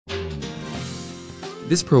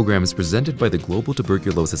This program is presented by the Global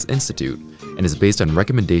Tuberculosis Institute and is based on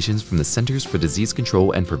recommendations from the Centers for Disease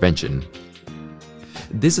Control and Prevention.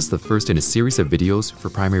 This is the first in a series of videos for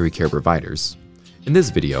primary care providers. In this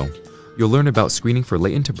video, you'll learn about screening for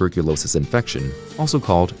latent tuberculosis infection, also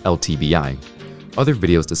called LTBI. Other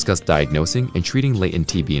videos discuss diagnosing and treating latent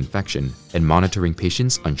TB infection and monitoring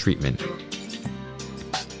patients on treatment.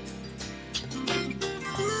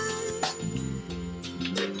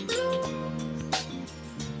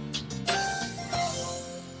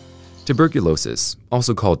 Tuberculosis,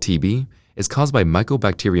 also called TB, is caused by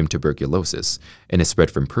Mycobacterium tuberculosis and is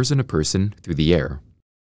spread from person to person through the air.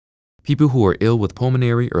 People who are ill with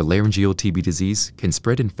pulmonary or laryngeal TB disease can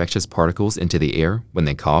spread infectious particles into the air when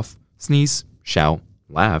they cough, sneeze, shout,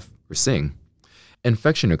 laugh, or sing.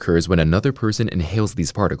 Infection occurs when another person inhales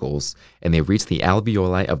these particles and they reach the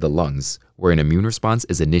alveoli of the lungs, where an immune response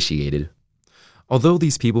is initiated. Although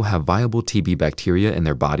these people have viable TB bacteria in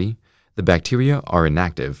their body, the bacteria are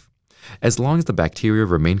inactive. As long as the bacteria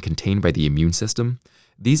remain contained by the immune system,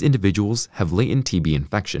 these individuals have latent TB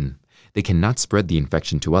infection. They cannot spread the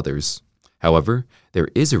infection to others. However, there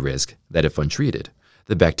is a risk that if untreated,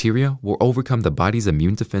 the bacteria will overcome the body's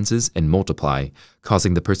immune defenses and multiply,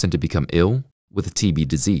 causing the person to become ill with TB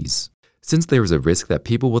disease. Since there is a risk that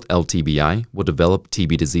people with LTBI will develop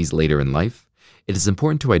TB disease later in life, it is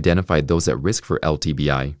important to identify those at risk for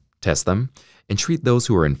LTBI, test them, and treat those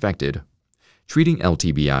who are infected. Treating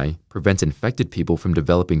LTBI prevents infected people from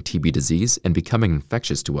developing TB disease and becoming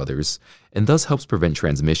infectious to others, and thus helps prevent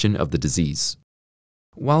transmission of the disease.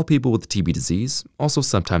 While people with TB disease, also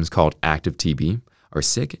sometimes called active TB, are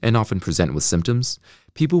sick and often present with symptoms,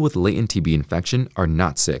 people with latent TB infection are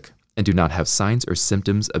not sick and do not have signs or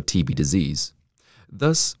symptoms of TB disease.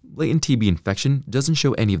 Thus, latent TB infection doesn't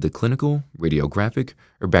show any of the clinical, radiographic,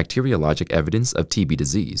 or bacteriologic evidence of TB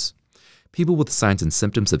disease. People with signs and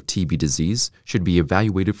symptoms of TB disease should be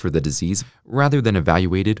evaluated for the disease rather than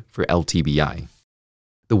evaluated for LTBI.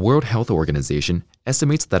 The World Health Organization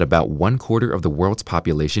estimates that about 1/4 of the world's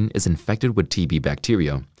population is infected with TB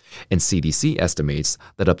bacteria, and CDC estimates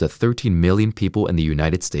that up to 13 million people in the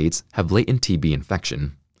United States have latent TB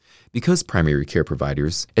infection. Because primary care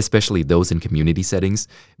providers, especially those in community settings,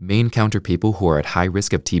 may encounter people who are at high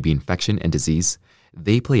risk of TB infection and disease,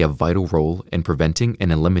 they play a vital role in preventing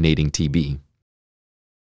and eliminating TB.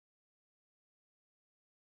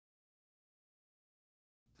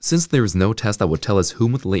 Since there is no test that will tell us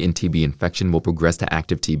whom with latent TB infection will progress to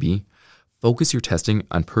active TB, focus your testing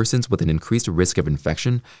on persons with an increased risk of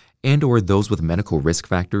infection and/or those with medical risk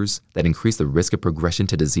factors that increase the risk of progression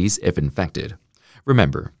to disease if infected.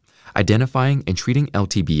 Remember, identifying and treating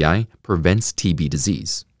LTBI prevents TB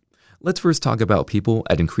disease. Let's first talk about people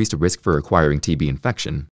at increased risk for acquiring TB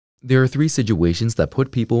infection. There are 3 situations that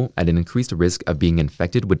put people at an increased risk of being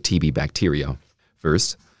infected with TB bacteria.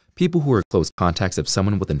 First, people who are close contacts of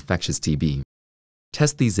someone with infectious TB.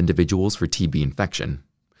 Test these individuals for TB infection.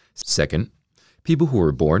 Second, people who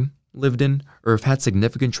were born, lived in, or have had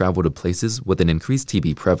significant travel to places with an increased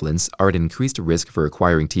TB prevalence are at increased risk for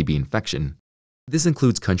acquiring TB infection. This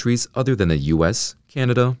includes countries other than the US,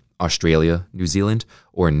 Canada, Australia, New Zealand,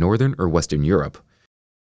 or in Northern or Western Europe.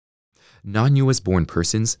 Non-US born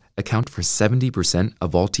persons account for 70%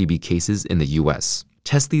 of all TB cases in the US.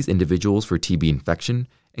 Test these individuals for TB infection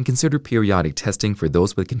and consider periodic testing for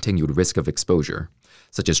those with continued risk of exposure,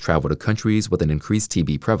 such as travel to countries with an increased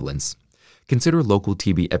TB prevalence. Consider local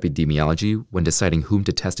TB epidemiology when deciding whom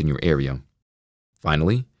to test in your area.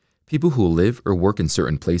 Finally, people who live or work in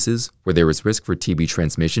certain places where there is risk for TB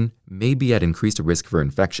transmission may be at increased risk for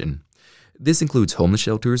infection. This includes homeless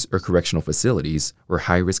shelters or correctional facilities where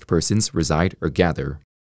high-risk persons reside or gather.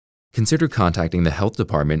 Consider contacting the health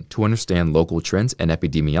department to understand local trends and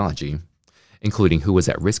epidemiology, including who is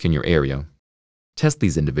at risk in your area. Test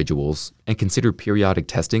these individuals and consider periodic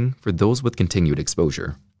testing for those with continued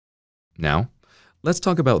exposure. Now, let's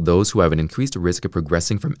talk about those who have an increased risk of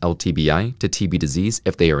progressing from LTBI to TB disease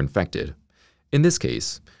if they are infected. In this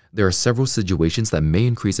case, there are several situations that may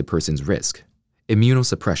increase a person's risk.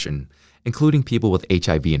 Immunosuppression, including people with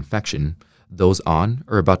HIV infection, those on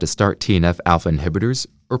or about to start TNF-alpha inhibitors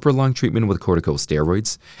or prolonged treatment with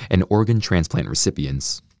corticosteroids, and organ transplant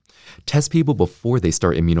recipients. Test people before they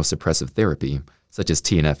start immunosuppressive therapy, such as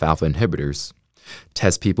TNF-alpha inhibitors.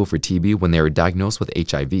 Test people for TB when they are diagnosed with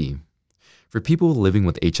HIV. For people living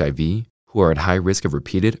with HIV who are at high risk of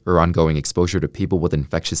repeated or ongoing exposure to people with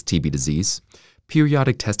infectious TB disease,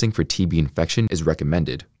 periodic testing for TB infection is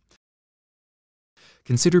recommended.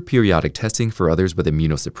 Consider periodic testing for others with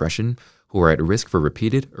immunosuppression who are at risk for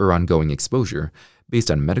repeated or ongoing exposure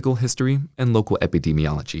based on medical history and local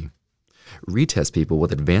epidemiology. Retest people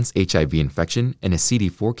with advanced HIV infection and a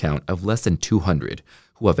CD4 count of less than 200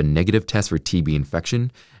 who have a negative test for TB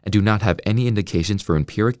infection and do not have any indications for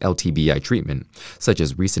empiric LTBI treatment, such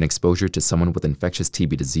as recent exposure to someone with infectious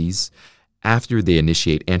TB disease, after they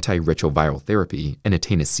initiate antiretroviral therapy and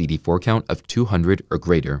attain a CD4 count of 200 or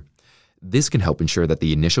greater. This can help ensure that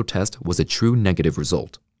the initial test was a true negative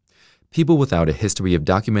result. People without a history of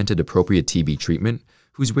documented appropriate TB treatment,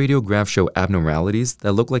 whose radiographs show abnormalities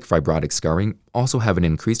that look like fibrotic scarring, also have an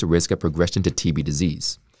increased risk of progression to TB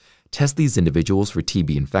disease. Test these individuals for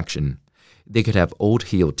TB infection. They could have old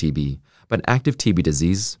healed TB, but active TB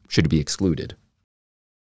disease should be excluded.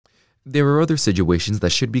 There are other situations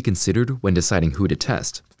that should be considered when deciding who to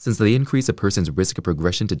test, since they increase a person's risk of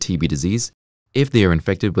progression to TB disease if they are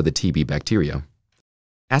infected with a TB bacteria.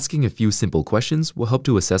 Asking a few simple questions will help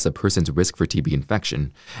to assess a person's risk for TB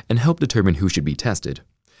infection and help determine who should be tested.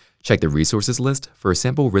 Check the resources list for a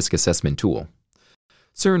sample risk assessment tool.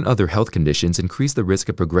 Certain other health conditions increase the risk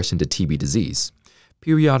of progression to TB disease.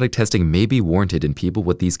 Periodic testing may be warranted in people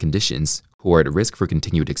with these conditions who are at risk for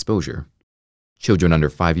continued exposure. Children under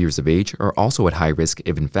 5 years of age are also at high risk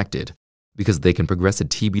if infected, because they can progress to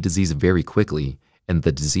TB disease very quickly and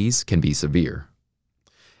the disease can be severe.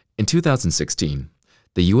 In 2016,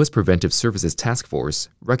 the U.S. Preventive Services Task Force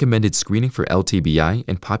recommended screening for LTBI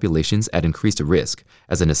in populations at increased risk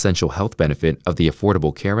as an essential health benefit of the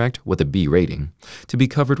Affordable Care Act with a B rating, to be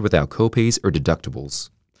covered without copays or deductibles.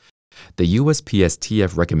 The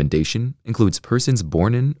USPSTF recommendation includes persons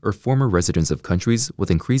born in or former residents of countries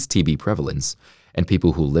with increased TB prevalence, and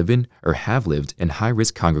people who live in or have lived in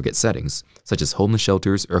high-risk congregate settings, such as homeless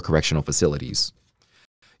shelters or correctional facilities.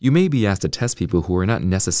 You may be asked to test people who are not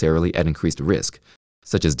necessarily at increased risk,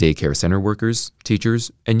 such as daycare center workers,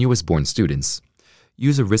 teachers, and U.S.-born students.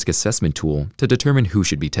 Use a risk assessment tool to determine who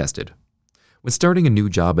should be tested. When starting a new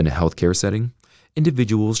job in a healthcare setting,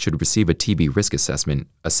 individuals should receive a TB risk assessment,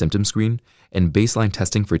 a symptom screen, and baseline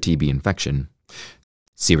testing for TB infection.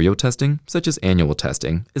 Serial testing, such as annual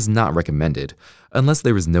testing, is not recommended unless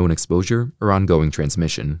there is known exposure or ongoing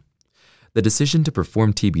transmission. The decision to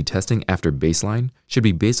perform TB testing after baseline should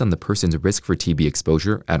be based on the person's risk for TB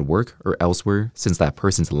exposure at work or elsewhere since that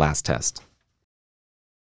person's last test.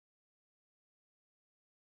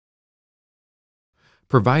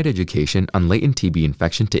 Provide education on latent TB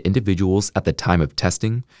infection to individuals at the time of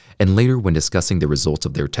testing and later when discussing the results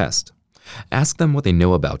of their test. Ask them what they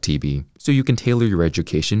know about TB so you can tailor your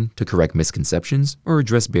education to correct misconceptions or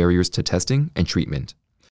address barriers to testing and treatment.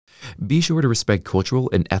 Be sure to respect cultural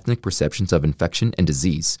and ethnic perceptions of infection and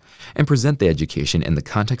disease, and present the education in the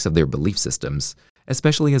context of their belief systems,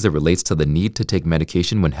 especially as it relates to the need to take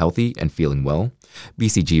medication when healthy and feeling well,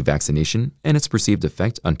 BCG vaccination, and its perceived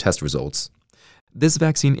effect on test results. This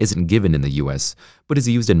vaccine isn't given in the U.S., but is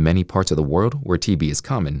used in many parts of the world where TB is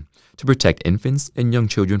common, to protect infants and young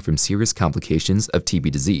children from serious complications of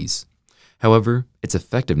TB disease. However, its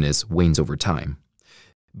effectiveness wanes over time.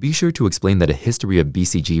 Be sure to explain that a history of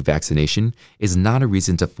BCG vaccination is not a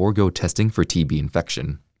reason to forego testing for TB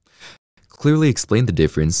infection. Clearly explain the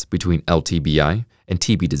difference between LTBI and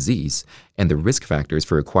TB disease and the risk factors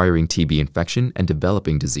for acquiring TB infection and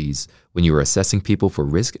developing disease when you are assessing people for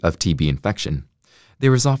risk of TB infection.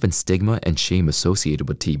 There is often stigma and shame associated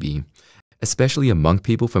with TB, especially among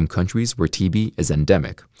people from countries where TB is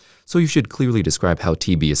endemic, so you should clearly describe how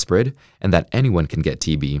TB is spread and that anyone can get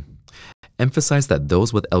TB. Emphasize that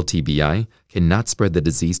those with LTBI cannot spread the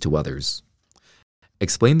disease to others.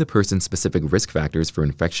 Explain the person's specific risk factors for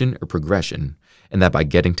infection or progression, and that by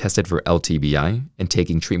getting tested for LTBI and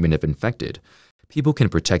taking treatment if infected, people can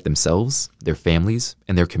protect themselves, their families,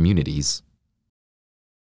 and their communities.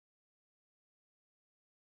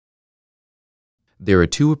 There are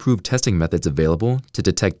 2 approved testing methods available to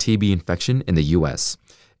detect TB infection in the U.S.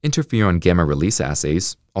 Interferon gamma release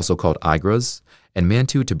assays, also called IGRAs, and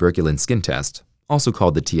Mantoux tuberculin skin test, also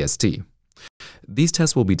called the TST. These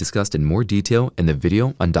tests will be discussed in more detail in the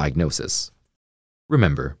video on diagnosis.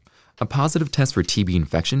 Remember, a positive test for TB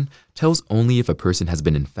infection tells only if a person has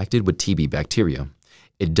been infected with TB bacteria.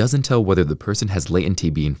 It doesn't tell whether the person has latent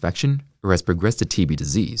TB infection or has progressed to TB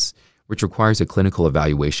disease, which requires a clinical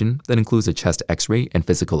evaluation that includes a chest X-ray and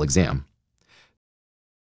physical exam.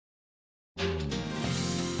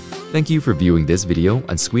 Thank you for viewing this video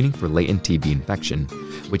on screening for latent TB infection,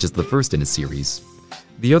 which is the first in a series.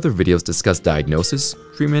 The other videos discuss diagnosis,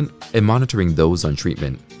 treatment, and monitoring those on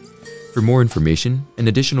treatment. For more information and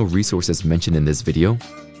additional resources mentioned in this video,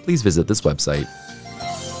 please visit this website.